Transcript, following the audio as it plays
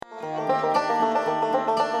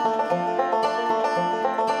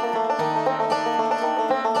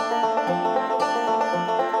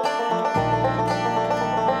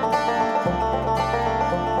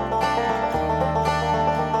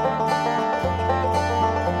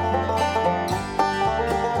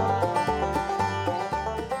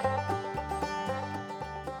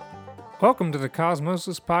Welcome to the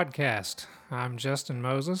Cosmosis Podcast. I'm Justin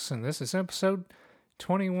Moses, and this is episode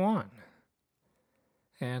 21.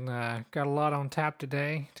 And got a lot on tap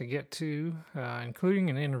today to get to,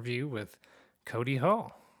 including an interview with Cody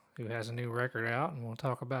Hall, who has a new record out, and we'll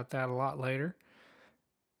talk about that a lot later.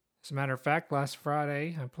 As a matter of fact, last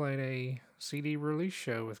Friday, I played a CD release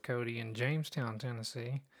show with Cody in Jamestown,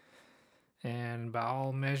 Tennessee. And by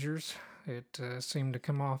all measures, it seemed to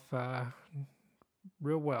come off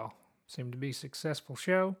real well. Seemed to be a successful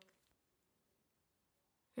show.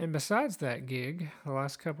 And besides that gig, the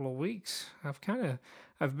last couple of weeks,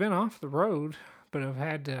 I've been off the road, but I've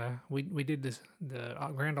had, we did the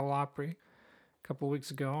Grand Ole Opry a couple of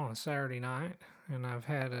weeks ago on a Saturday night, and I've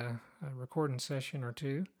had a recording session or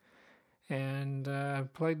two, and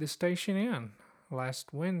played the Station Inn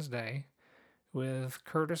last Wednesday with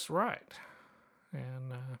Curtis Wright.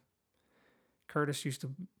 And Curtis used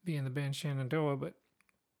to be in the band Shenandoah,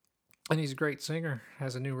 and he's a great singer,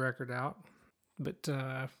 has a new record out. But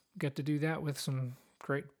got to do that with some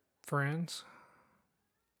great friends.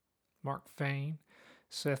 Mark Fain,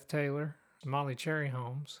 Seth Taylor, Molly Cherry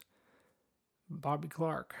Holmes, Bobby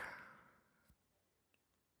Clark,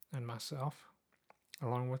 and myself,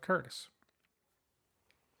 along with Curtis.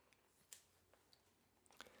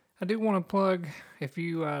 I do want to plug, if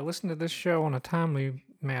you listen to this show on a timely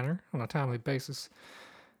basis,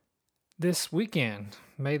 this weekend,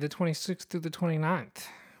 May the 26th through the 29th,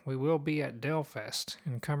 we will be at Delfest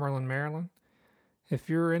in Cumberland, Maryland. If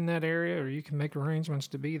you're in that area or you can make arrangements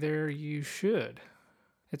to be there, you should.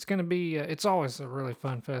 It's going to be, it's always a really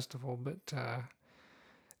fun festival, but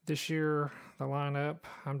this year, the lineup,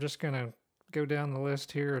 I'm just going to go down the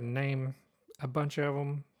list here and name a bunch of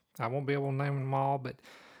them. I won't be able to name them all, but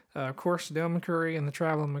of course, Del McCoury and the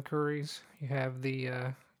Traveling McCourys. You have the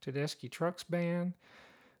Tedeschi Trucks Band,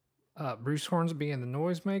 Bruce Hornsby and the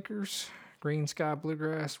Noisemakers, Green Sky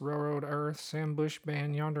Bluegrass, Railroad Earth, Sam Bush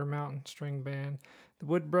Band, Yonder Mountain String Band, the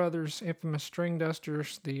Wood Brothers, Infamous String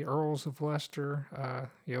Dusters, the Earls of Leicester,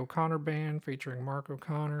 the O'Connor Band featuring Mark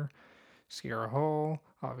O'Connor, Sierra Hull,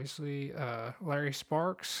 obviously Larry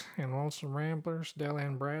Sparks and Lonesome Ramblers, Del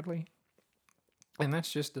Ann Bradley, and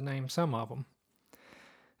that's just to name some of them.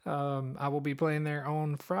 I will be playing there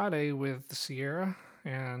on Friday with the Sierra,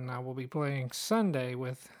 and I will be playing Sunday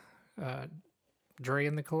with Dre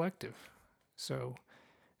and the Collective. So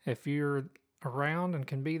if you're around and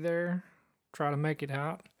can be there, try to make it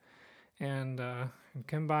out and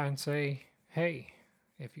come by and say, hey,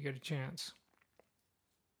 if you get a chance.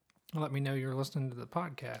 Let me know you're listening to the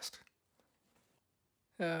podcast.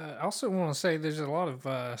 I also want to say there's a lot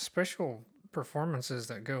of special performances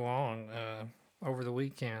that go on over the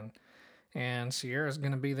weekend. And Sierra's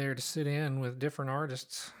going to be there to sit in with different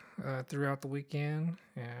artists throughout the weekend,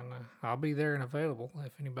 and I'll be there and available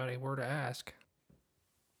if anybody were to ask.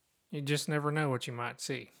 You just never know what you might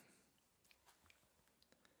see.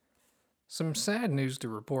 Some sad news to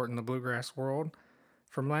report in the bluegrass world.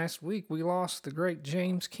 From last week, we lost the great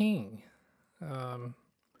James King.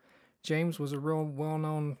 James was a real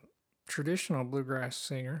well-known traditional bluegrass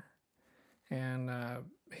singer, and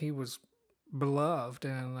he was beloved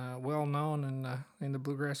and well-known in the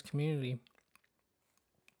bluegrass community.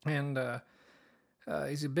 And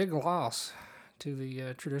he's a big loss to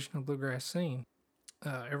the traditional bluegrass scene.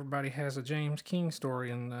 Everybody has a James King story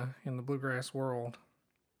in the bluegrass world.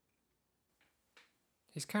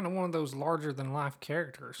 He's kind of one of those larger-than-life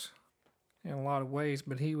characters in a lot of ways,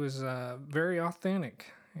 but he was very authentic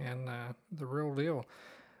and the real deal.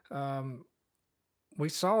 We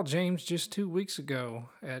saw James just 2 weeks ago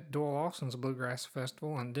at Doyle Lawson's Bluegrass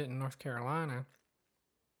Festival in Denton, North Carolina.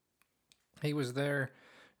 He was there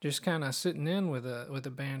just kind of sitting in with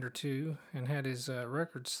a band or two and had his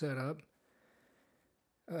records set up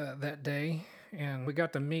that day. And we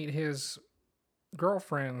got to meet his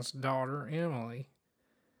girlfriend's daughter, Emily,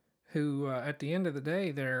 who at the end of the day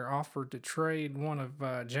there offered to trade one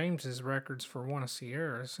of James's records for one of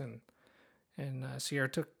Sierra's. And Sierra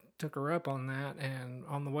took her up on that. And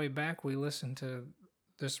on the way back, we listened to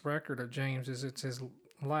this record of James's. It's his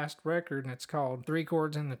last record, and it's called Three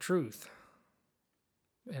Chords and the Truth.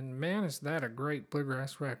 And man, is that a great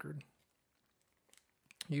bluegrass record.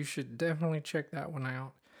 You should definitely check that one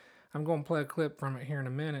out. I'm going to play a clip from it here in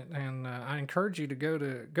a minute, and I encourage you to go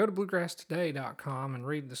to bluegrasstoday.com and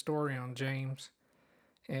read the story on James,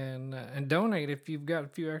 and donate if you've got a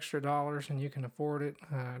few extra dollars and you can afford it.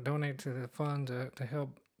 Donate to the fund to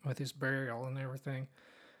help with his burial and everything.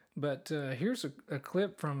 But here's a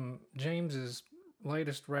clip from James's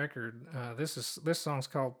latest record. This song's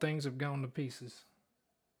called "Things Have Gone to Pieces."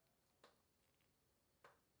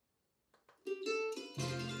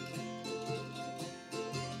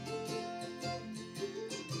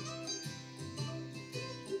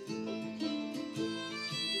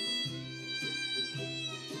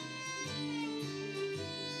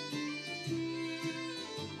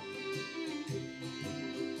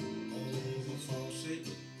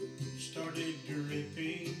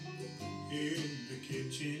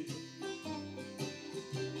 kitchen.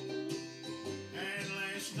 And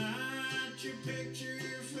last night your picture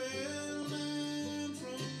fell down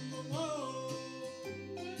from the wall.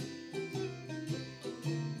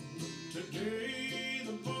 Today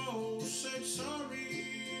the boss said sorry,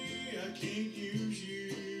 I can't use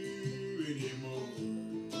you anymore.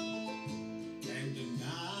 And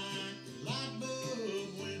tonight the light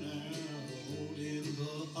bulb went out in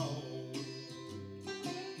the hall.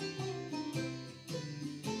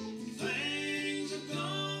 Things have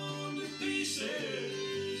gone to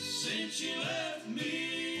pieces since you left me.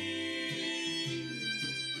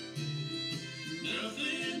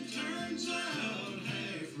 Nothing turns out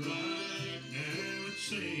half right now, it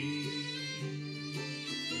seems.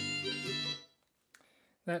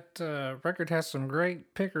 That record has some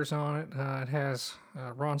great pickers on it. It has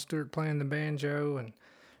Ron Stewart playing the banjo and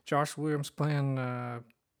Josh Williams playing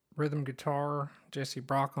rhythm guitar, Jesse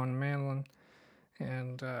Brock on mandolin,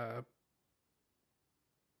 and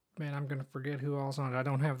man, I'm going to forget who all's on it. I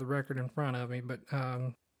don't have the record in front of me, but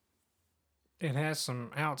it has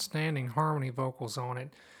some outstanding harmony vocals on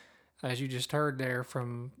it, as you just heard there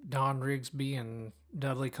from Don Rigsby and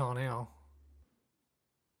Dudley Connell.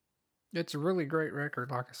 It's a really great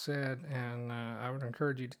record, like I said, and I would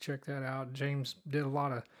encourage you to check that out. James did a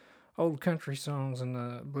lot of old country songs in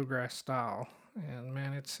the bluegrass style, and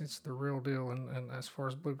man, it's the real deal and as far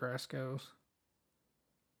as bluegrass goes.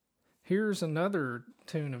 Here's another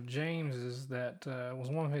tune of James's that was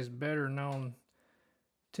one of his better known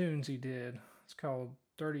tunes he did. It's called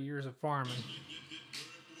 30 Years of Farming.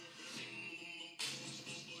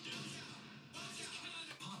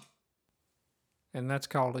 And that's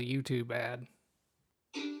called a YouTube ad.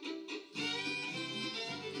 There's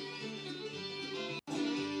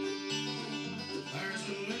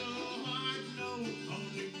a little white note on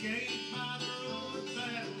the gate by the road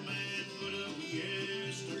that a man put up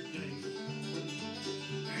yesterday.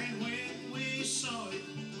 And when we saw it,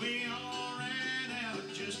 we all ran out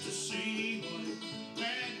just to see what it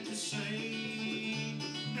had to say.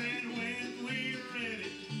 And when we read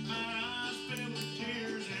it, our eyes filled with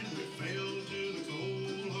tears and we fell to the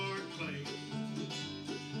cold hard clay.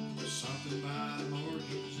 Something about a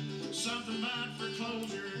mortgage, something about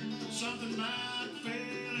foreclosure, something about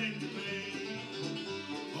failing to pay.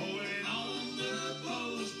 Oh, and on the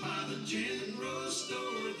post by the general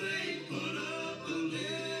store, they put up a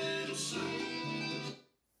little sign.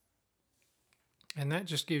 And that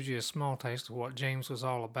just gives you a small taste of what James was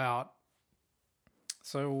all about.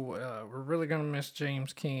 So we're really going to miss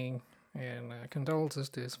James King, and condolences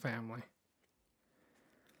to his family.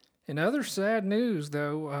 In other sad news,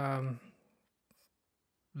 though,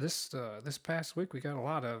 this past week we got a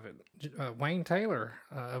lot of it. Wayne Taylor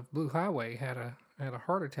of Blue Highway had a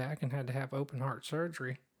heart attack and had to have open heart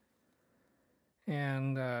surgery.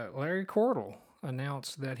 And Larry Cordell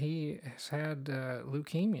announced that he has had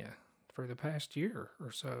leukemia for the past year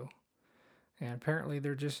or so, and apparently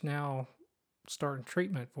they're just now starting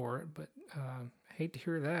treatment for it. But hate to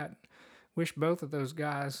hear that. Wish both of those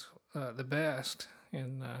guys the best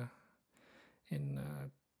in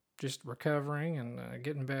just recovering and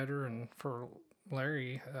getting better, and for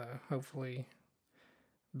Larry, hopefully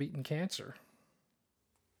beating cancer.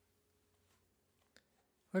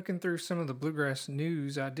 Looking through some of the bluegrass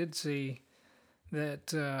news, I did see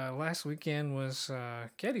that last weekend was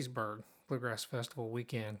Gettysburg Bluegrass Festival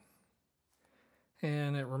weekend.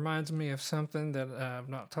 And it reminds me of something that I've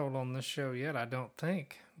not told on this show yet, I don't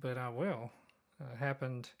think, but I will. It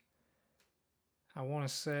happened, I want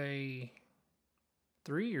to say,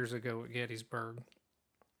 3 years ago at Gettysburg.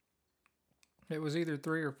 It was either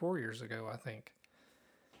 3 or 4 years ago, I think.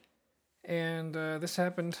 And this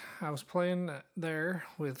happened, I was playing there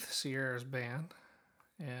with Sierra's band,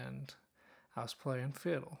 and I was playing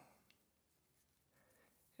fiddle.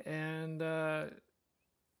 And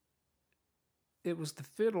it was the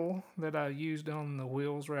fiddle that I used on the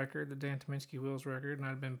Wheels record, the Dan Tyminski Wheels record, and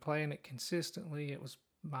I'd been playing it consistently. It was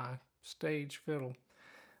my stage fiddle.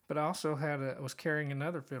 But I also was carrying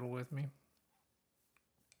another fiddle with me.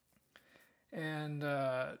 And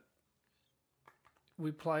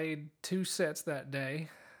we played 2 sets that day.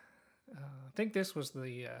 I think this was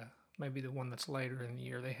the maybe the one that's later in the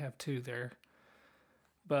year. They have 2 there.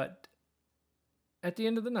 But at the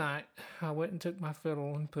end of the night, I went and took my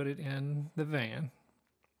fiddle and put it in the van,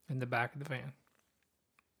 in the back of the van.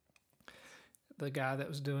 The guy that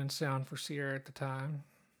was doing sound for Sierra at the time,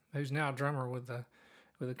 who's now a drummer with a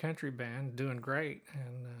country band, doing great,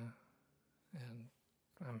 and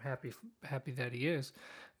I'm happy that he is.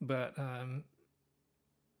 But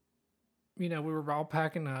we were all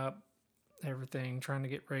packing up, everything, trying to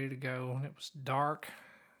get ready to go. And it was dark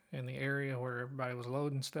in the area where everybody was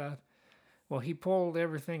loading stuff. Well, he pulled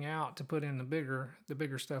everything out to put in the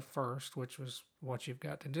bigger stuff first, which was what you've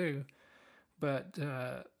got to do. But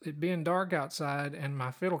it being dark outside and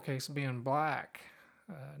my fiddle case being black,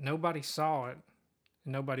 nobody saw it.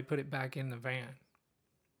 And nobody put it back in the van.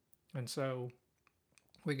 And so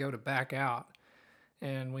we go to back out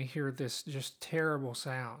and we hear this just terrible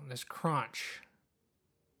sound, this crunch,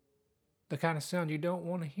 the kind of sound you don't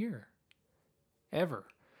want to hear ever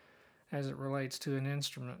as it relates to an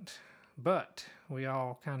instrument. But we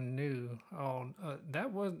all kind of knew,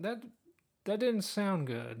 that didn't sound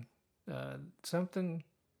good. Something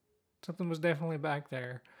was definitely back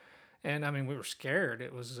there, and I mean we were scared.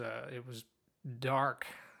 It was dark.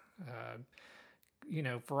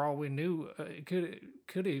 For all we knew, it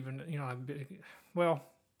could even well,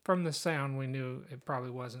 from the sound we knew it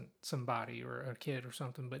probably wasn't somebody or a kid or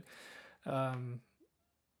something. But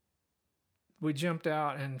we jumped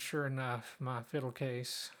out, and sure enough, my fiddle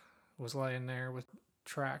case was laying there with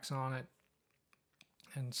tracks on it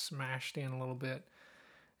and smashed in a little bit.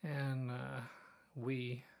 And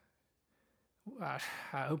I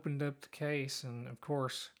opened up the case, and of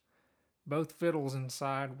course, both fiddles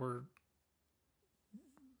inside were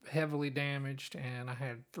heavily damaged, and I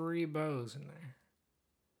had 3 bows in there.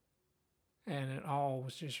 And it all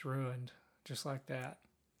was just ruined, just like that.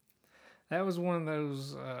 That was one of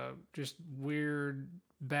those just weird,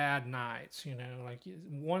 bad nights, like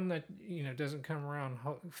one that, doesn't come around,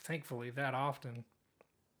 thankfully, that often.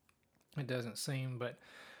 It doesn't seem, but,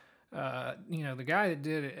 the guy that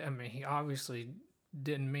did it, I mean, he obviously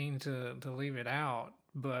didn't mean to leave it out,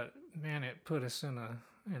 but man, it put us in an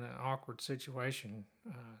awkward situation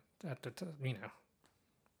at the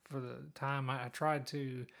for the time. I tried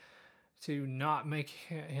to not make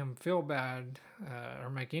him feel bad or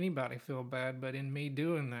make anybody feel bad, but in me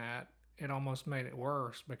doing that, it almost made it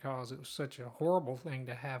worse because it was such a horrible thing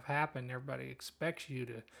to have happen. Everybody expects you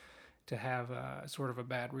to have sort of a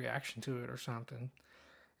bad reaction to it or something,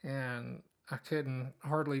 and I couldn't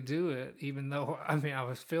hardly do it, even though I mean I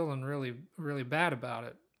was feeling really, really bad about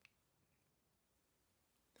it.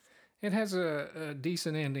 It has a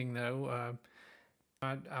decent ending though.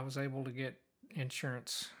 I was able to get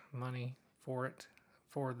insurance money for it,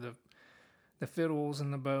 for the fiddles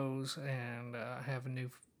and the bows, and I have a new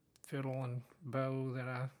fiddle and bow that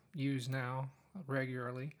I use now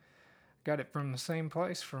regularly. Got it from the same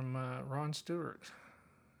place, from Ron Stewart.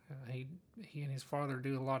 He and his father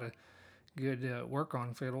do a lot of good work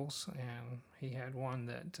on fiddles, and he had one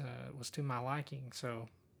that was to my liking. So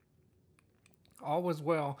all was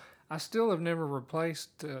well. I still have never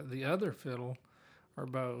replaced the other fiddle or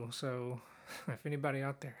bow. So if anybody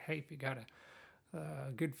out there, hey, if you got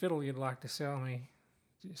a good fiddle you'd like to sell me,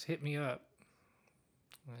 just hit me up,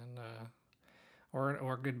 and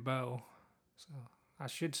or a good bow. So I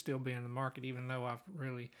should still be in the market, even though I've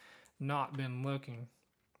really not been looking.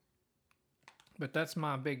 But that's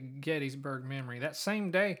my big Gettysburg memory. That same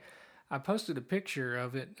day, I posted a picture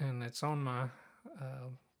of it, and it's on my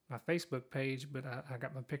Facebook page. But I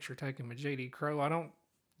got my picture taken with J.D. Crowe. I don't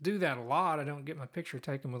do that a lot. I don't get my picture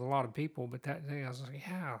taken with a lot of people. But that day, I was like,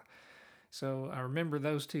 yeah. So I remember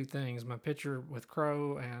those 2 things: my picture with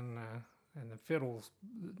Crowe and the fiddles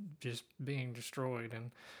just being destroyed. And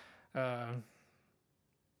I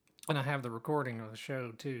have the recording of the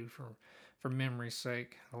show too, for memory's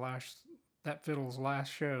sake. That fiddle's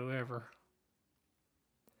last show ever.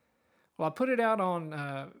 Well, I put it out on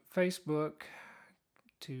Facebook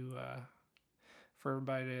for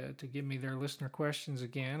everybody to give me their listener questions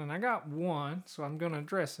again, and I got one, so I'm going to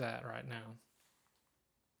address that right now.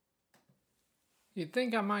 You'd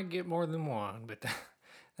think I might get more than one, but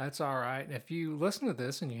that's all right. If you listen to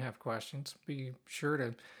this and you have questions, be sure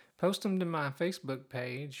to post them to my Facebook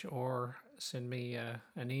page or send me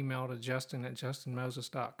an email to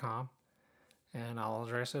justin@justinmoses.com, and I'll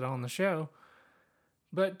address it on the show.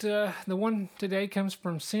 But the one today comes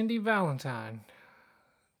from Cindy Valentine.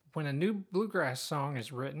 When a new bluegrass song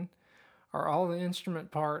is written, are all the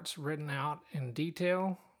instrument parts written out in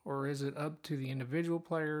detail, or is it up to the individual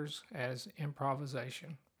players as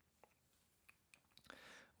improvisation?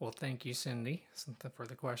 Well, thank you, Cindy, for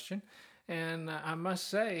the question. And I must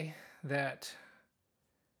say that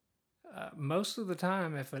most of the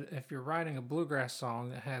time, if you're writing a bluegrass song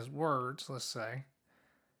that has words, let's say,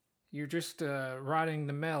 you're just writing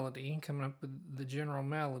the melody, coming up with the general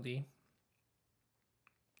melody,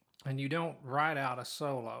 and you don't write out a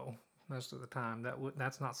solo most of the time.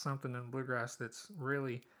 That's not something in bluegrass that's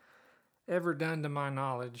really ever done to my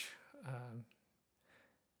knowledge,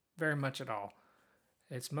 very much at all.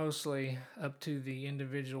 It's mostly up to the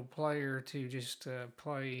individual player to just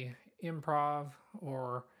play improv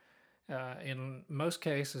or, in most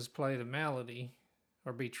cases, play the melody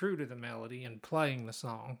or be true to the melody in playing the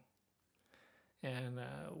song, and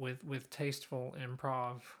with tasteful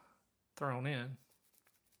improv thrown in.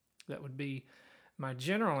 That would be my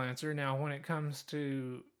general answer. Now, when it comes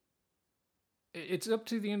to, it's up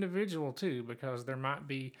to the individual too, because there might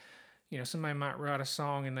be, somebody might write a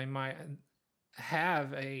song and they might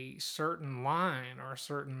have a certain line or a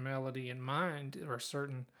certain melody in mind or a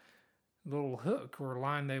certain little hook or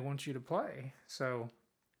line they want you to play. So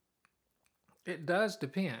it does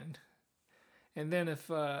depend. And then if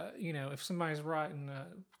somebody's writing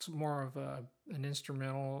more of an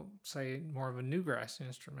instrumental, say more of a newgrass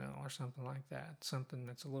instrumental or something like that, something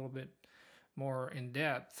that's a little bit more in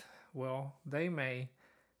depth, well, they may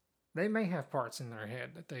have parts in their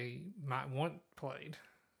head that they might want played.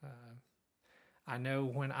 I know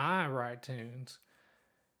when I write tunes,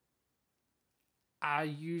 I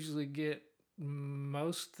usually get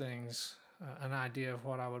most things an idea of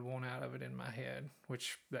what I would want out of it in my head,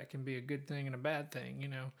 which that can be a good thing and a bad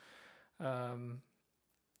thing,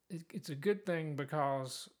 It's a good thing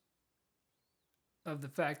because of the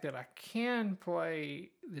fact that I can play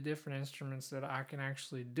the different instruments, that I can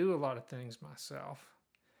actually do a lot of things myself.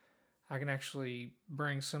 I can actually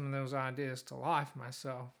bring some of those ideas to life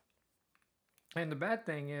myself. And the bad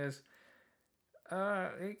thing is,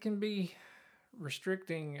 it can be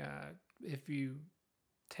restricting if you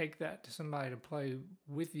take that to somebody to play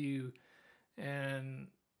with you, and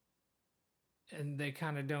they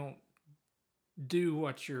kind of don't do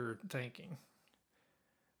what you're thinking,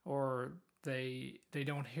 or they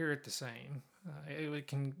don't hear it the same.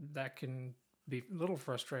 That can be a little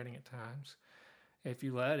frustrating at times if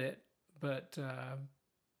you let it, but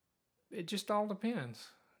it just all depends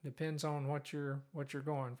on what you're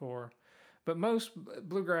going for. But most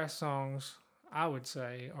bluegrass songs, I would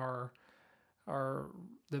say, are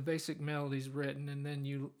the basic melodies written, and then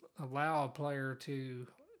you allow a player to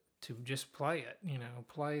just play it,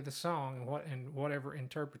 play the song and whatever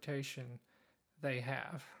interpretation they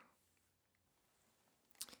have.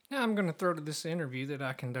 Now I'm going to throw to this interview that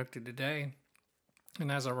I conducted today,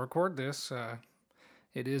 and as I record this,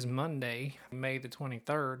 it is Monday, May the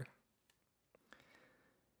 23rd,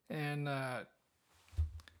 and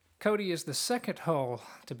Cody is the second hull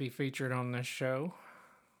to be featured on this show.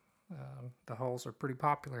 The hulls are pretty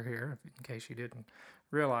popular here, in case you didn't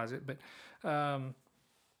realize it. But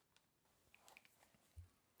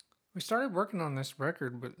we started working on this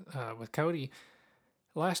record with Cody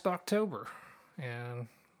last October, and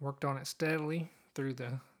worked on it steadily through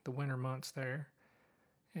the winter months there.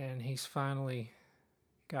 And he's finally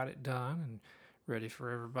got it done and ready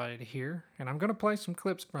for everybody to hear. And I'm going to play some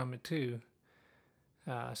clips from it too.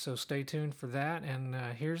 So stay tuned for that. And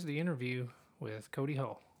here's the interview with Cody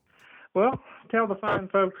Hull. Well, tell the fine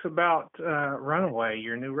folks about Runaway,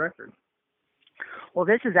 your new record. Well,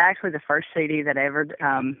 this is actually the first CD that I ever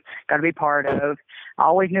got to be part of. I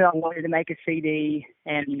always knew I wanted to make a CD,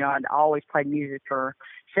 and, I'd always played music for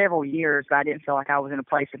several years, but I didn't feel like I was in a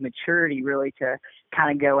place of maturity really to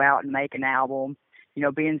kind of go out and make an album.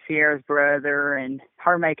 Being Sierra's brother and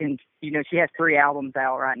her making, she has 3 albums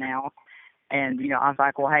out right now. And, I was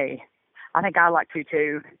like, well, hey, I think I'd like to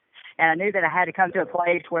too. And I knew that I had to come to a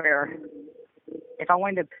place where if I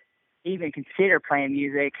wanted to even consider playing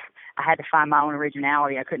music, I had to find my own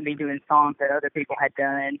originality. I couldn't be doing songs that other people had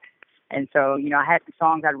done. And so, I had some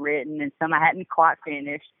songs I'd written and some I hadn't quite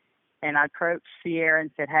finished. And I approached Sierra and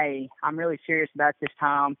said, hey, I'm really serious about this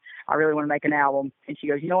time. I really want to make an album. And she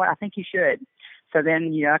goes, you know what, I think you should. So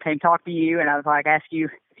then, I came talk to you, and I was like, ask you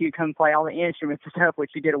if you'd come play all the instruments and stuff,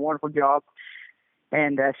 which you did a wonderful job.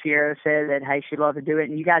 And Sierra said that, hey, she'd love to do it.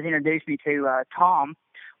 And you guys introduced me to Tom,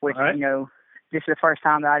 which, right. This is the first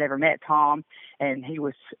time that I'd ever met Tom, and he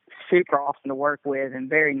was super awesome to work with and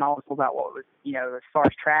very knowledgeable about what was, as far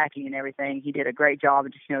as tracking and everything. He did a great job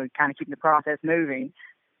of just, kind of keeping the process moving.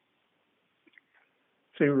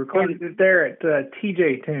 So you recorded it there at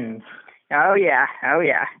TJ Tunes. Oh, yeah.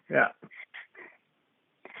 Yeah.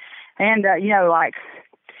 And, I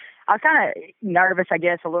was kind of nervous, I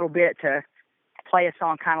guess, a little bit to play a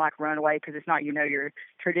song kind of like Runaway, because it's not, your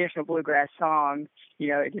traditional bluegrass song.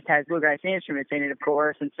 It just has bluegrass instruments in it, of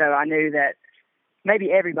course. And so I knew that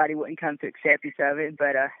maybe everybody wouldn't come to acceptance of it.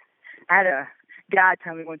 But I had a guy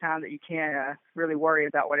tell me one time that you can't really worry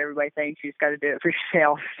about what everybody thinks. You just got to do it for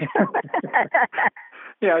yourself.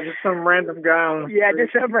 Yeah, just some random guy on the street.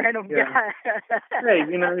 Just some random guy. Hey,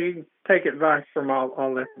 you can take advice from all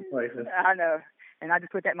different places. I know. And I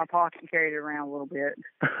just put that in my pocket and carried it around a little bit.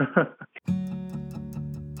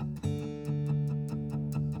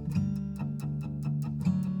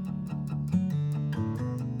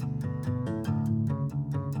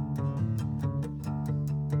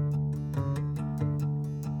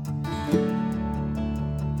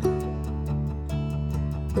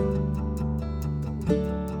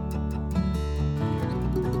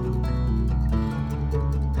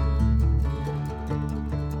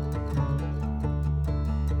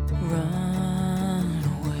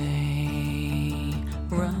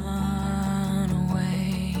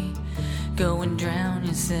 drown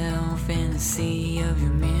yourself in the sea of your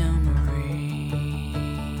memories.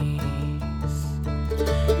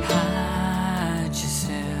 Hide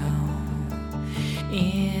yourself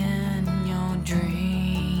in your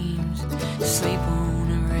dreams. Sleep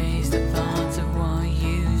won't erase the thoughts of what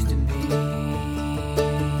used to be.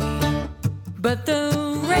 But the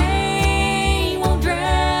rain won't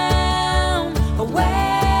drown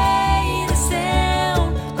away the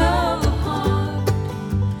sound of a heart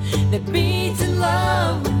that beats in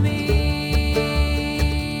love with me.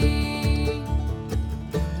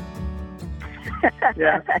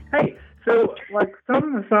 Yeah. Hey, so like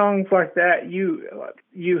some of the songs like that,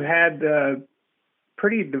 you had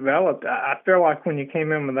pretty developed. I feel like when you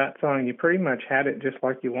came in with that song, you pretty much had it just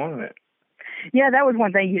like you wanted it. Yeah, that was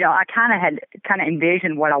one thing. I kind of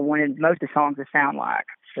envisioned what I wanted most of the songs to sound like.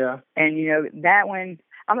 Yeah. And that one,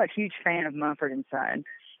 I'm a huge fan of Mumford and Son,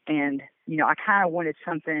 and I kind of wanted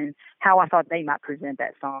something how I thought they might present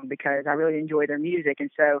that song because I really enjoy their music, and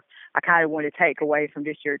so I kind of wanted to take away from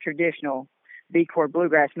just your traditional B-chord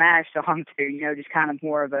bluegrass mash song to just kind of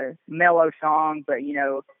more of a mellow song, but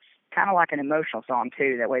kind of like an emotional song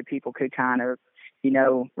too. That way people could kind of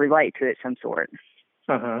relate to it some sort.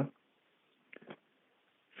 Uh-huh.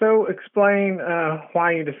 So explain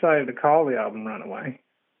why you decided to call the album Runaway.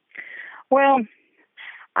 Well,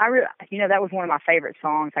 that was one of my favorite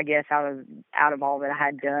songs, I guess, out of all that I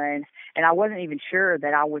had done. And I wasn't even sure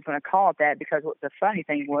that I was going to call it that because the funny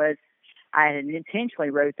thing was I had intentionally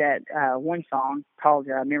wrote that one song called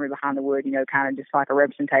Memory Behind the Wood, kind of just like a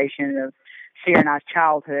representation of Sierra and I's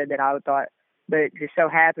childhood that I thought, but it just so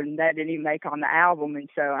happened that didn't even make on the album. And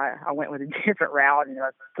so I went with a different route and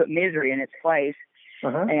I put Misery in its place.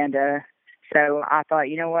 Uh-huh. And so I thought,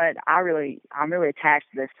 you know what, I'm really attached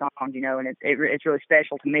to this song, and it's really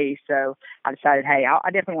special to me. So I decided, hey, I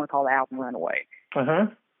definitely want to call the album Runaway. Uh-huh.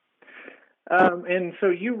 And so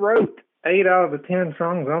you wrote 8 out of the 10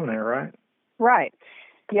 songs on there, right? Right.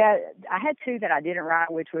 Yeah, I had 2 that I didn't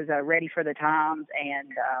write, which was Ready for the Times and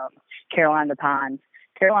Caroline the Pines.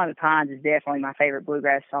 Caroline the Pines is definitely my favorite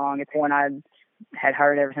bluegrass song. It's one I had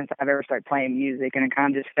heard ever since I've ever started playing music, and I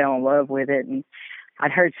kind of just fell in love with it. And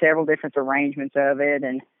I'd heard several different arrangements of it,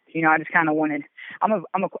 and I just kind of wanted. I'm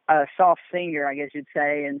a soft singer, I guess you'd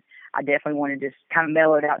say, and I definitely wanted to just kind of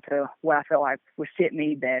mellow it out to what I felt like would fit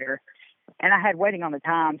me better. And I had Waiting on the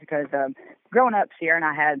Times because growing up, Sierra and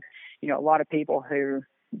I had a lot of people who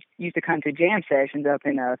used to come to jam sessions up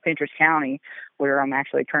in Fentress County, where I'm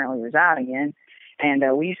actually currently residing in,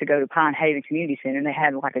 and we used to go to Pine Haven Community Center, and they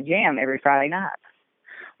had like a jam every Friday night.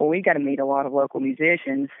 Well, we got to meet a lot of local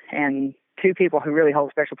musicians, and 2 people who really hold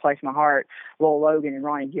a special place in my heart, Lowell Logan and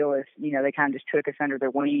Ronnie Gillis, they kind of just took us under their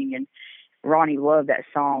wing, and Ronnie loved that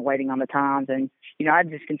song, Waiting on the Times, and, I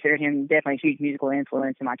just considered him definitely a huge musical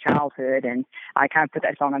influence in my childhood, and I kind of put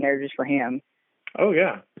that song on there just for him. Oh,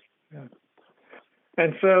 yeah. Yeah.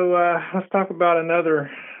 And so let's talk about another,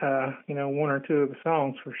 1 or 2 of the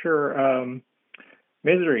songs for sure.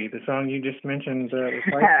 Misery, the song you just mentioned,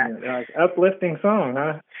 uplifting song,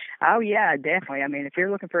 huh? Oh, yeah, definitely. I mean, if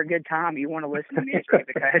you're looking for a good time, you want to listen to Misery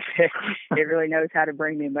because it really knows how to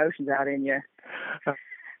bring the emotions out in you.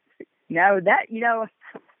 No, that,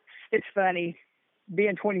 it's funny.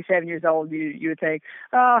 Being 27 years old, you would think,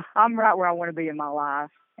 oh, I'm right where I want to be in my life.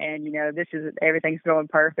 And, this is, everything's going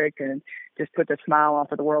perfect and just puts a smile on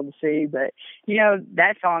for the world to see. But,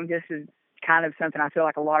 that song just is kind of something I feel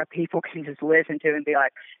like a lot of people can just listen to and be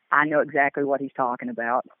like, I know exactly what he's talking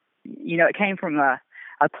about. It came from a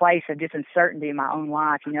place of just uncertainty in my own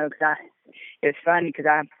life, because it's funny because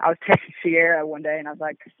I was texting Sierra one day and I was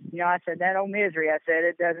like, I said, that old Misery, I said,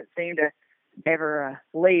 it doesn't seem to ever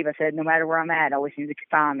leave. I said, no matter where I'm at, I always seems to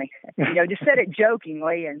find me. Just said it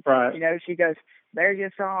jokingly. And, right. She goes, there's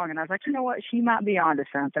your song. And I was like, you know what? She might be onto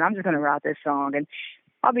something. I'm just going to write this song. And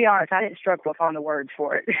I'll be honest, I didn't struggle to find the words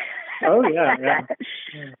for it. Oh, yeah.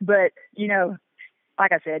 But,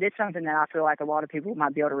 like I said, it's something that I feel like a lot of people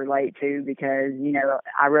might be able to relate to because,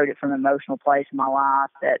 I wrote it from an emotional place in my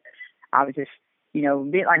life that I was just,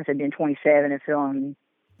 like I said, being 27 and feeling,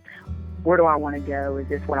 where do I want to go? Is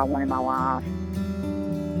this what I want in my life?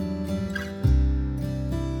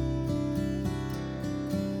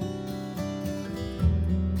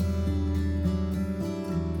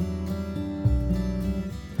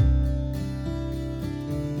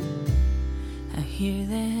 I hear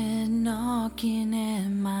that knocking at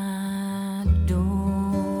my door.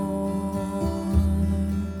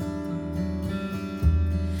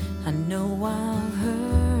 I know I've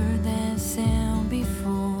heard that sound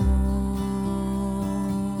before.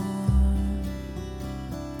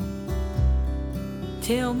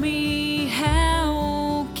 Tell me,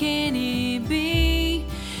 how can it be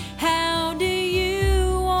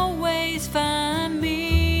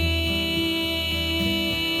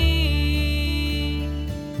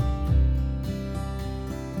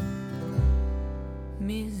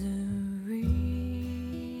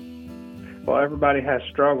everybody has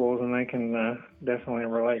struggles, and they can definitely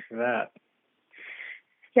relate to that.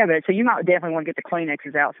 Yeah, but so you might definitely want to get the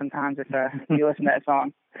Kleenexes out sometimes if you listen to that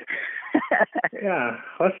song. Yeah,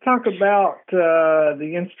 let's talk about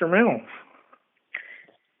the instrumental.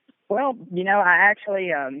 Well, I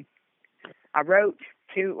actually I wrote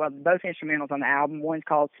both instrumentals on the album. One's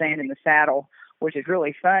called "Sand in the Saddle," which is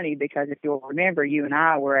really funny because if you'll remember, you and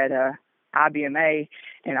I were at IBMA,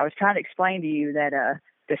 and I was trying to explain to you that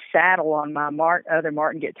the saddle on my other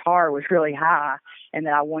Martin guitar was really high, and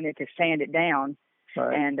that I wanted to sand it down.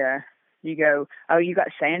 Right. And you go, "Oh, you got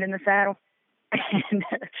sand in the saddle?" And,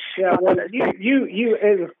 yeah, well,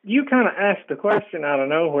 you kind of asked the question out of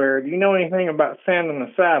nowhere. Do you know anything about sand in the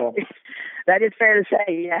saddle? That is fair to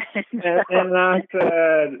say, yeah. and I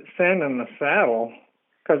said sand in the saddle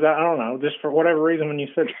because I don't know, just for whatever reason, when you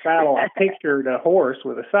said saddle, I pictured a horse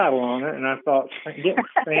with a saddle on it, and I thought, get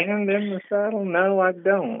sand in the saddle? No, I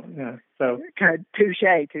don't. Yeah, so touche.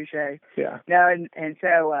 Yeah. No, and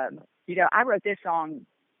so I wrote this song.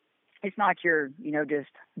 It's not your, just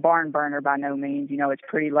barn burner by no means. It's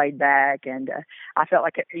pretty laid back, and I felt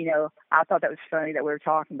like, I thought that was funny that we were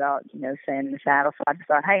talking about, Sand in the Saddle. So I just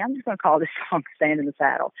thought, hey, I'm just going to call this song Sand in the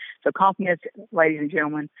Saddle. So compliments, ladies and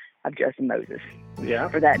gentlemen, of Justin Moses. Yeah.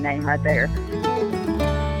 For that name right there.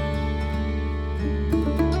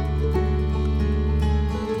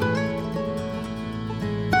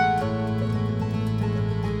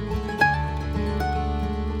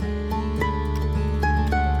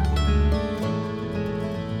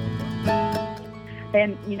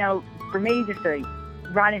 And, for me, just to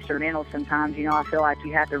write instrumentals sometimes, I feel like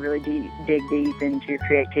you have to really dig deep into your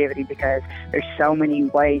creativity because there's so many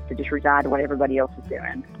ways to just reside to what everybody else is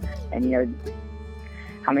doing. And,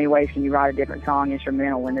 how many ways can you write a different song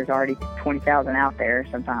instrumental when there's already 20,000 out there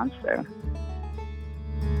sometimes, so...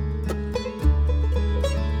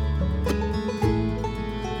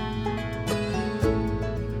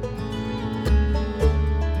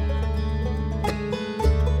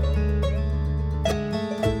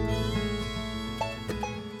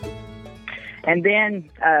 And then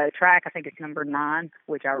track, I think it's number 9,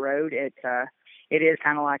 which I wrote. It is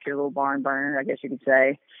kind of like your little barn burner, I guess you could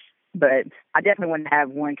say. But I definitely want to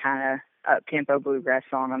have one kind of up-tempo bluegrass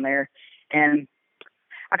song on there. And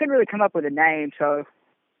I couldn't really come up with a name, so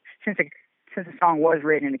since the song was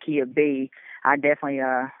written in the key of B, I definitely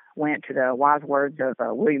went to the wise words of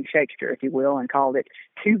William Shakespeare, if you will, and called it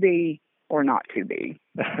To Be or Not To Be.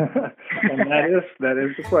 And that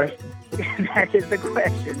is the question. That is the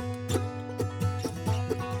question.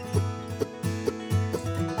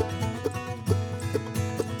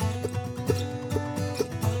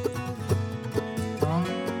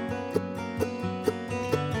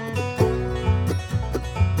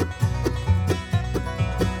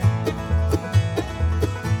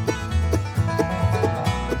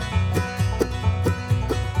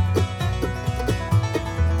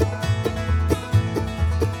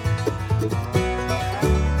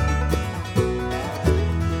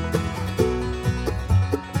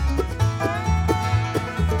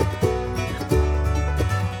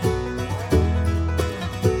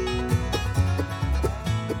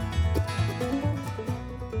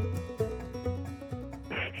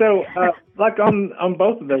 So, like on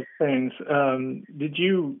both of those things, did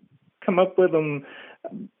you come up with them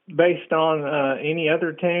based on any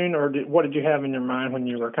other tune, or what did you have in your mind when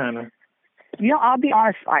you were kind of? I'll be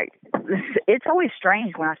honest. Like, it's always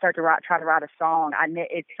strange when I start to try to write a song.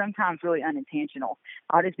 It's sometimes really unintentional.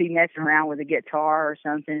 I'll just be messing around with a guitar or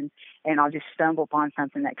something, and I'll just stumble upon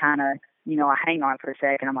something that kind of, I hang on for a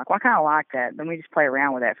second. I'm like, well, I kind of like that. Let me just play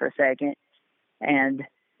around with that for a second. And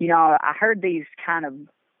I heard these kind of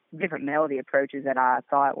different melody approaches that I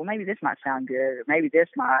thought, well, maybe this might sound good, or maybe this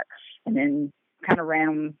might, and then kind of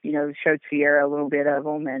random, showed Sierra a little bit of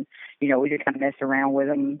them, and, we just kind of messed around with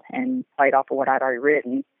them and played off of what I'd already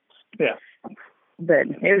written. Yeah. But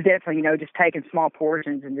it was definitely, just taking small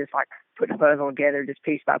portions and just like putting a puzzle together just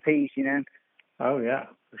piece by piece, Oh, yeah,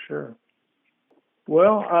 for sure.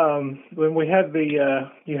 Well, when we had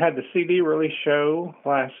you had the CD release show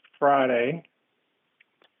last Friday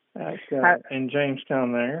in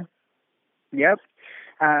Jamestown there. Yep.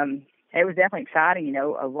 It was definitely exciting.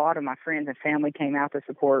 A lot of my friends and family came out to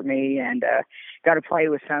support me, and got to play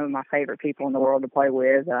with some of my favorite people in the world to play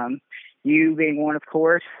with. You being one, of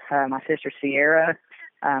course, my sister Sierra,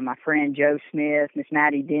 my friend Joe Smith, Miss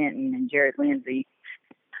Maddie Denton, and Jared Lindsay,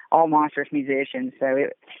 all monstrous musicians. So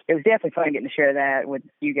it was definitely fun getting to share that with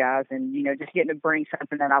you guys, and, just getting to bring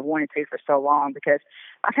something that I've wanted to for so long, because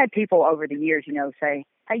I've had people over the years, say,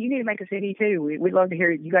 hey, you need to make a CD too. We'd love to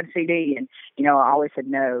hear you got a CD. And, I always said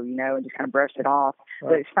no, and just kind of brushed it off. Right.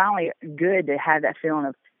 But it's finally good to have that feeling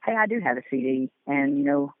of, hey, I do have a CD, and,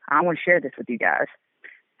 I want to share this with you guys.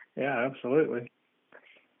 Yeah, absolutely.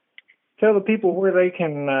 Tell the people where they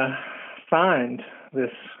can find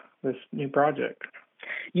this new project.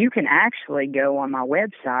 You can actually go on my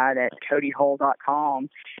website at codyhull.com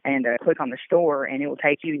and click on the store, and it will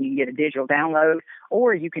take you and you can get a digital download,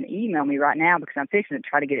 or you can email me right now because I'm fixing to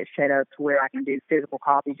try to get it set up to where I can do physical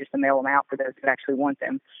copies just to mail them out for those who actually want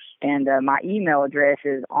them. And my email address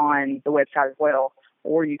is on the website as well,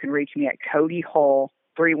 or you can reach me at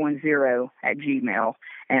codyhull310@gmail,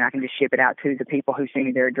 and I can just ship it out to the people who send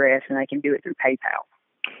me their address, and they can do it through PayPal.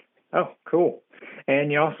 Oh, cool.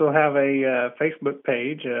 And you also have a Facebook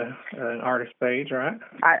page, an artist page, right?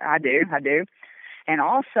 I do. And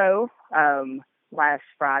also, last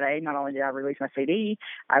Friday, not only did I release my CD,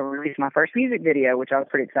 I released my first music video, which I was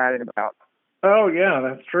pretty excited about. Oh, yeah,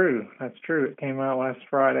 that's true. It came out last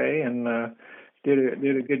Friday, and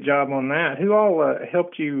did a good job on that. Who all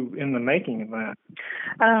helped you in the making of that?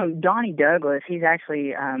 Donnie Douglas, he's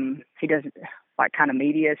actually, he does like kind of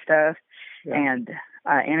media stuff. Yeah. And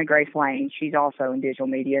Anna Grace Lane, she's also in digital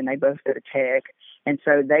media, and they both go to tech. And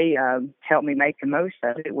so they helped me make the most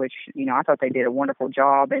of it, which, I thought they did a wonderful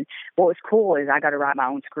job. And what was cool is I got to write my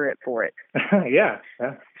own script for it. Yeah.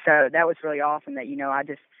 So that was really awesome that, I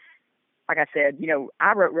just, like I said,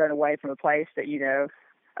 I run away from a place that,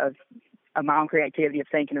 of my own creativity, of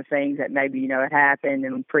thinking of things that maybe, had happened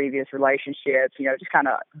in previous relationships, just kind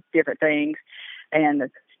of different things. And,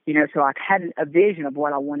 so I had a vision of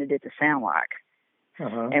what I wanted it to sound like.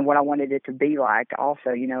 Uh-huh. And what I wanted it to be like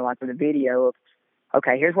also, like with a video of,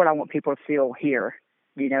 okay, here's what I want people to feel here,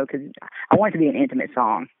 because I want it to be an intimate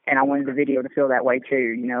song, and I wanted the video to feel that way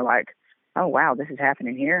too, like, oh, wow, this is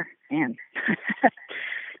happening here, man.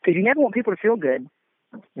 Because you never want people to feel good.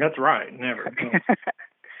 That's right, never.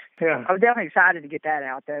 Yeah. I was definitely excited to get that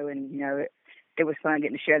out, though, and, it was fun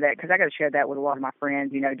getting to share that, because I got to share that with a lot of my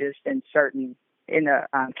friends, just in the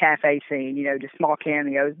cafe scene, just small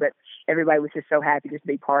cameos, but everybody was just so happy just to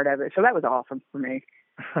be part of it. So that was awesome for me.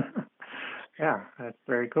 Yeah, that's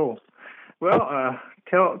very cool. Well,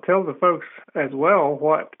 tell the folks as well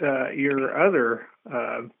what your other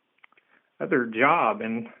job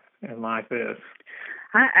in life is.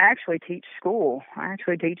 I actually teach school.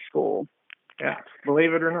 Yeah,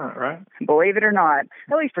 believe it or not, right? Believe it or not,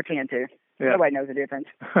 at least pretend to. Yeah. Nobody knows the difference.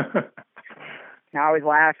 I always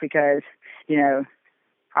laugh because, I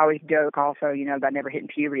always joke also, about never hitting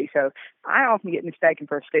puberty. So I often get mistaken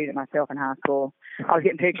for a student myself in high school. I was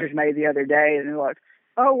getting pictures made the other day, and they're like,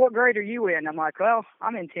 oh, what grade are you in? I'm like, well,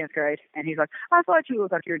 I'm in 10th grade. And he's like, I thought you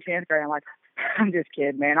looked like you were in 10th grade. I'm like, I'm just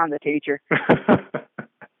kidding, man. I'm the teacher.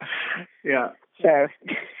 Yeah. So.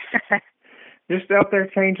 Just out there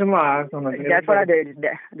changing lives on a daily basis. That's what I do,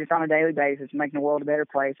 just on a daily basis, making the world a better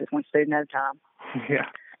place, just one student at a time. Yeah.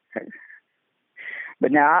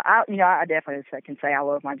 But no, I definitely can say I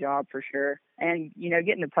love my job for sure. And,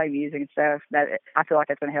 getting to play music and stuff, that I feel like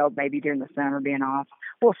that's going to help maybe during the summer being off.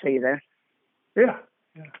 We'll see, though. Yeah.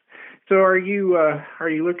 So are you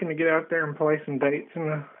looking to get out there and play some dates in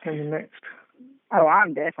the next? Oh,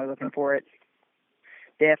 I'm definitely looking for it.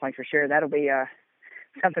 Definitely, for sure. That'll be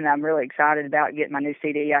something that I'm really excited about, getting my new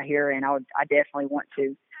CD out here, and I definitely want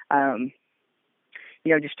to,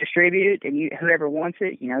 just distribute it, and whoever wants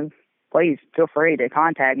it, please feel free to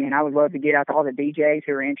contact me, and I would love to get out to all the DJs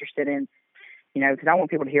who are interested in, because I want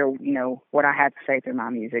people to hear, what I have to say through my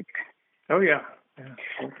music. Oh, yeah.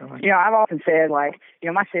 Okay. I've often said, like,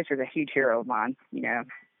 my sister's a huge hero of mine,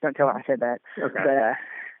 don't tell her I said that. Okay. But,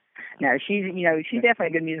 no, she's definitely a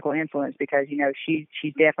good musical influence because,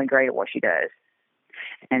 she's definitely great at what she does.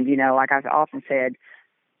 And, like I've often said,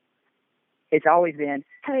 it's always been,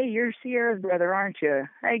 hey, you're Sierra's brother, aren't you?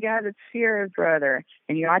 Hey, guys, it's Sierra's brother.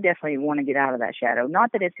 And, I definitely want to get out of that shadow.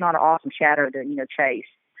 Not that it's not an awesome shadow to, chase,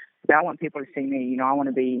 but I want people to see me. I want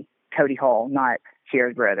to be Cody Hull, not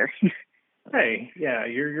Sierra's brother. Hey, yeah,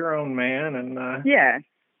 you're your own man. And yeah.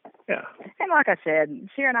 Yeah. And like I said,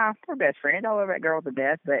 Sierra and I, we're best friends. I love that girl to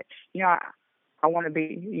death. But, I want to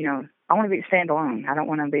be, I want to be standalone. I don't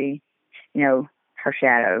want to be, her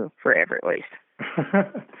shadow forever, at least.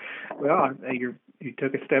 Well, you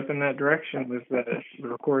took a step in that direction with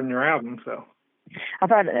recording your album, so. I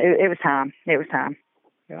thought it was time. It was time.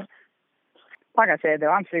 Yeah. Like I said,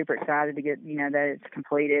 though, I'm super excited to get, that it's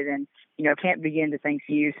completed, and, can't begin to thank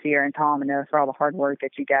you, Sierra and Tom, enough for all the hard work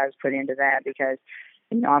that you guys put into that, because,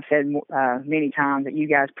 I've said many times that you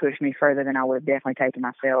guys pushed me further than I would have definitely taken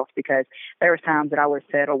myself, because there was times that I would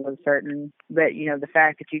settle with certain, but, the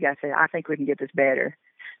fact that you guys said, I think we can get this better.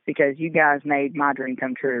 because you guys made my dream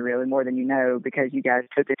come true, really, more than you know, because you guys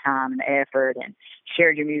took the time and the effort and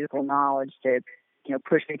shared your musical knowledge to,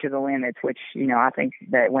 push me to the limits, which, I think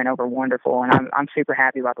that went over wonderful. And I'm super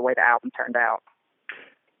happy about the way the album turned out.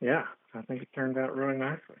 Yeah, I think it turned out really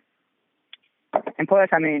nicely. And plus,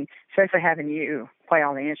 I mean, especially having you play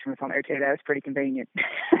all the instruments on there too, that was pretty convenient.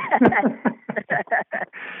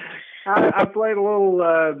 I played a little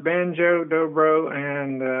banjo, dobro,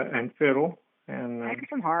 and fiddle, and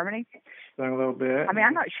some harmony. Sang a little bit. I mean,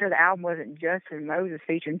 I'm not sure the album wasn't Justin Moses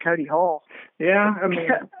featuring Cody Hall. Yeah, I mean,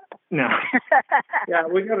 no. Yeah,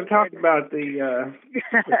 we got to talk about the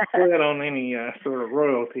split on any sort of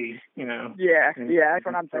royalty, Yeah, that's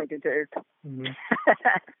what I'm thinking too. Mm-hmm.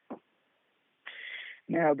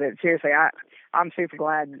 No, but seriously, I'm super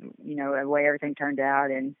glad, the way everything turned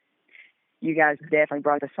out, and you guys definitely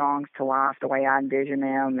brought the songs to life the way I envisioned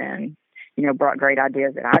them, and, brought great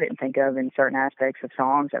ideas that I didn't think of in certain aspects of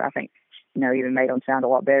songs that I think, even made them sound a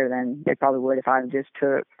lot better than they probably would if I just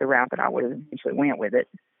took the route that I would have eventually went with it.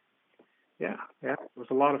 Yeah, it was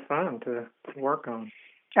a lot of fun to work on.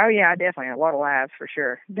 Oh, yeah, definitely. A lot of laughs, for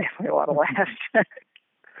sure. Definitely a lot of laughs.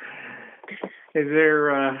 Is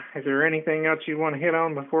there anything else you want to hit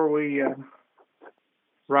on before we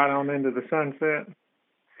ride on into the sunset?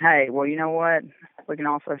 Hey, well, you know what? We can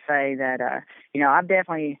also say that, I've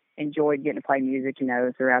definitely enjoyed getting to play music,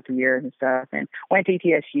 throughout the years and stuff. And went to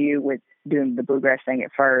ETSU with doing the Bluegrass thing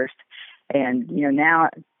at first. And, now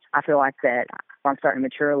I feel like that I'm starting to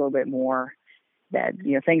mature a little bit more, that,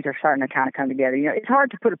 things are starting to kind of come together. It's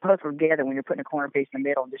hard to put a puzzle together when you're putting a corner piece in the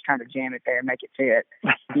middle and just trying to jam it there and make it fit,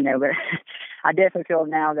 but I definitely feel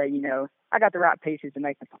now that, I got the right pieces to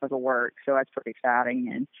make the puzzle work. So that's pretty exciting,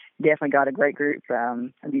 and definitely got a great group of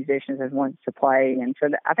musicians that wants to play. And so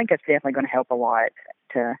I think that's definitely going to help a lot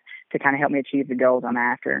to kind of help me achieve the goals I'm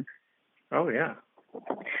after. Oh, yeah.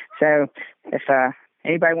 So if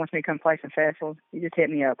anybody wants me to come play some festivals, you just hit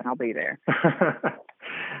me up and I'll be there.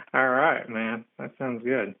 All right, man. That sounds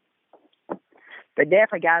good. But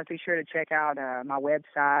definitely, guys, be sure to check out my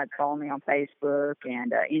website, follow me on Facebook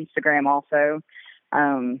and Instagram also.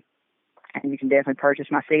 And you can definitely purchase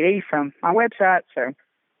my CD from my website. So,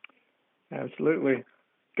 absolutely.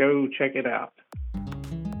 Go check it out.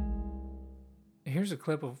 Here's a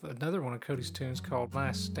clip of another one of Cody's tunes called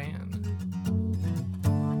Last Stand.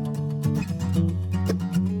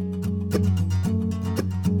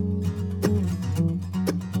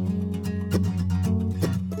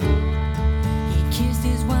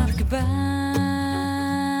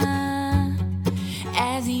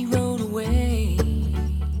 As he rode away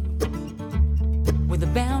with a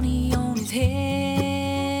bounty on his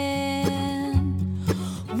head,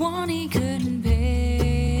 one he couldn't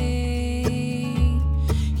pay.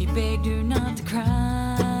 He begged her not to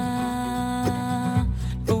cry,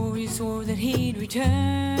 for he swore that he'd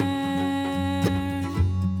return.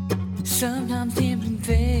 Sometimes tempting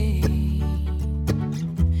fate,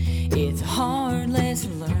 it's a hard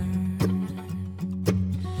lesson learned.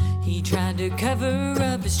 He tried to cover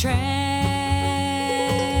up his tracks,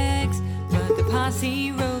 but the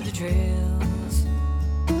posse rode the trails.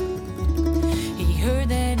 He heard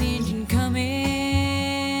that engine coming,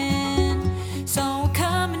 saw it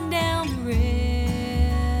coming down the rail.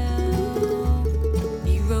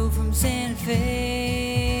 He rode from Santa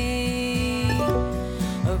Fe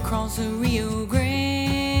across the Rio Grande.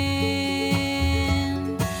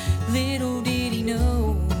 Little did he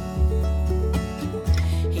know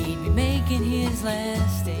he'd be making his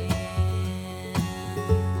last stand.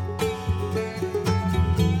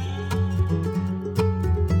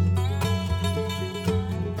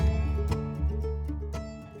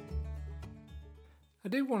 I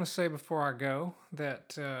do want to say before I go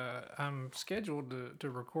that I'm scheduled to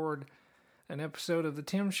record an episode of the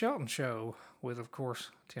Tim Shelton Show with, of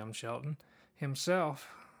course, Tim Shelton himself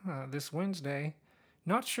this Wednesday.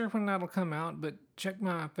 Not sure when that'll come out, but check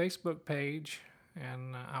my Facebook page,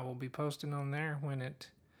 and I will be posting on there when it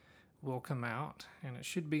will come out, and it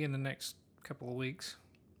should be in the next couple of weeks.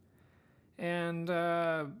 And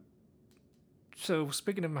so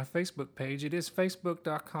speaking of my Facebook page, it is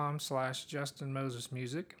facebook.com/Justin Moses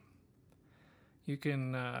Music. You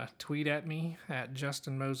can tweet at me at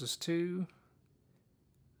JustinMoses2.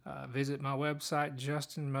 Visit my website,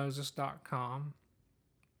 justinmoses.com.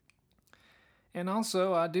 And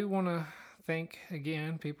also, I do want to thank,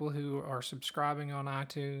 again, people who are subscribing on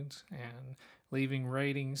iTunes and leaving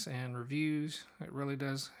ratings and reviews. It really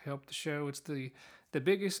does help the show. It's the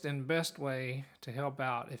biggest and best way to help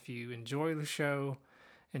out. If you enjoy the show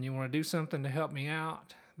and you want to do something to help me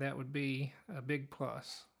out, that would be a big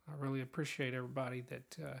plus. I really appreciate everybody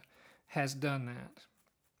that has done that.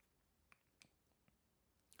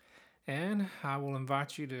 And I will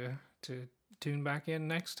invite you to tune back in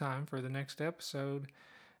next time for the next episode,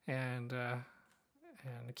 and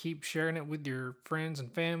keep sharing it with your friends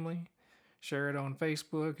and family. Share it on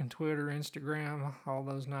Facebook and Twitter, Instagram, all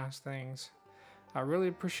those nice things. I really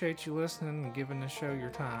appreciate you listening and giving the show your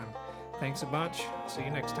time. Thanks a bunch. See you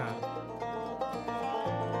next time.